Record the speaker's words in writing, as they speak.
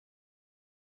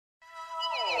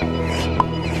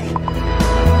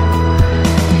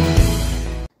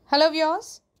Hello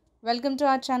viewers, welcome to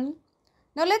our channel.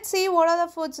 Now let's see what are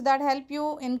the foods that help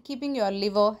you in keeping your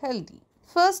liver healthy.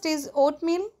 First is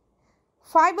oatmeal.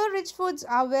 Fiber-rich foods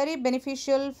are very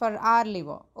beneficial for our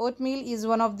liver. Oatmeal is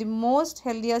one of the most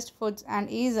healthiest foods and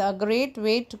is a great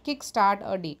way to kickstart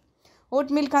a day.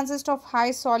 Oatmeal consists of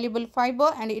high soluble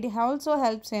fiber and it also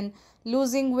helps in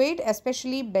losing weight,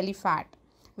 especially belly fat,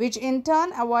 which in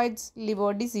turn avoids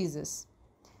liver diseases.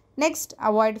 Next,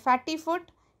 avoid fatty food.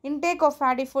 Intake of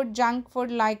fatty food, junk food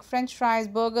like french fries,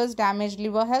 burgers damage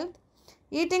liver health.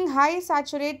 Eating high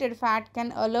saturated fat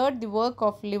can alert the work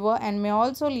of liver and may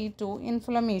also lead to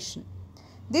inflammation.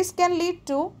 This can lead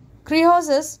to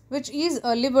cirrhosis, which is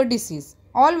a liver disease.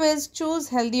 Always choose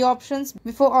healthy options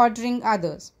before ordering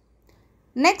others.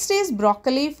 Next is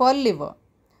broccoli for liver.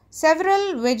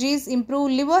 Several veggies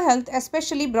improve liver health,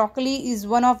 especially broccoli is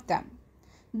one of them.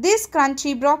 This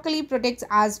crunchy broccoli protects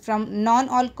us from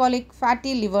non-alcoholic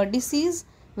fatty liver disease.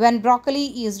 When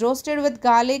broccoli is roasted with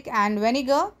garlic and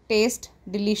vinegar, tastes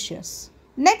delicious.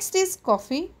 Next is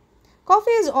coffee.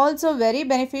 Coffee is also very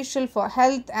beneficial for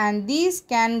health and these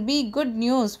can be good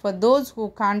news for those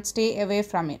who can't stay away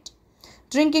from it.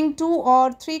 Drinking 2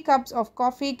 or 3 cups of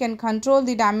coffee can control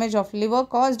the damage of liver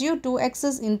caused due to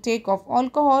excess intake of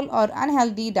alcohol or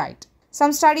unhealthy diet.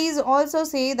 Some studies also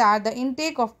say that the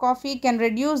intake of coffee can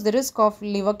reduce the risk of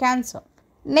liver cancer.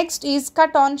 Next is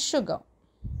cut on sugar.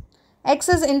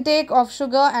 Excess intake of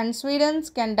sugar and sweeteners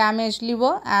can damage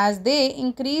liver as they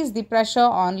increase the pressure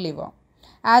on liver.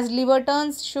 As liver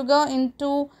turns sugar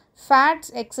into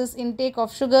fats, excess intake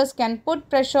of sugars can put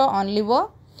pressure on liver.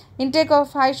 Intake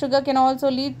of high sugar can also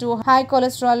lead to high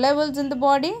cholesterol levels in the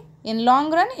body. In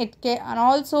long run, it can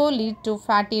also lead to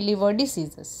fatty liver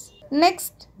diseases.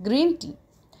 Next, green tea.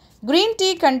 Green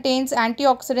tea contains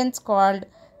antioxidants called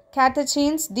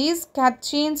catechins. These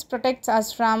catechins protect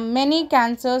us from many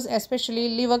cancers,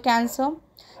 especially liver cancer.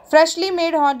 Freshly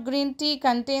made hot green tea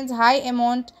contains high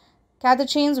amount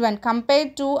catechins when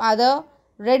compared to other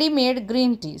ready-made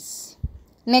green teas.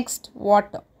 Next,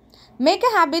 water. Make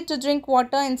a habit to drink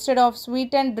water instead of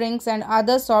sweetened drinks and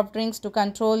other soft drinks to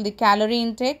control the calorie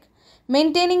intake.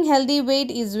 Maintaining healthy weight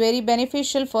is very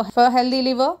beneficial for healthy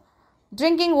liver.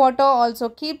 Drinking water also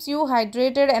keeps you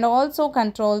hydrated and also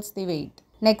controls the weight.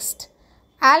 Next,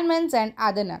 almonds and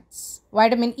other nuts.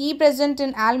 Vitamin E present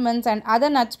in almonds and other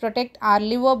nuts protect our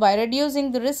liver by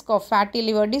reducing the risk of fatty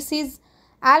liver disease.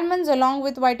 Almonds along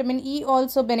with vitamin E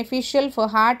also beneficial for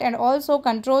heart and also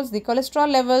controls the cholesterol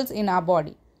levels in our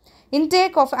body.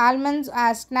 Intake of almonds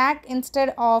as snack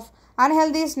instead of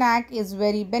unhealthy snack is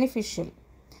very beneficial.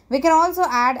 We can also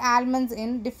add almonds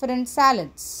in different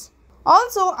salads.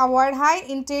 Also, avoid high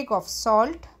intake of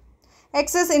salt.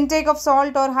 Excess intake of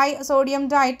salt or high sodium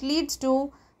diet leads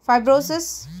to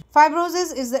fibrosis.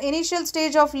 Fibrosis is the initial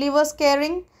stage of liver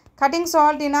scarring. Cutting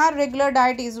salt in our regular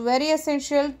diet is very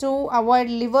essential to avoid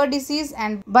liver disease,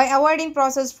 and by avoiding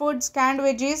processed foods, canned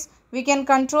veggies, we can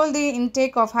control the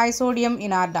intake of high sodium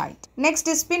in our diet. Next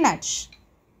is spinach.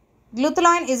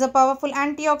 Glutathione is a powerful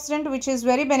antioxidant which is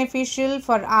very beneficial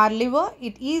for our liver.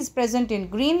 It is present in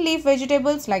green leaf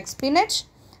vegetables like spinach.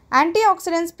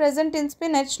 Antioxidants present in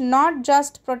spinach not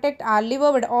just protect our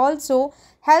liver but also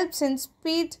helps in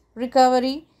speed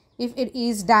recovery if it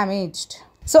is damaged.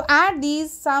 So add these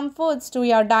some foods to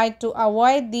your diet to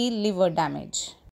avoid the liver damage.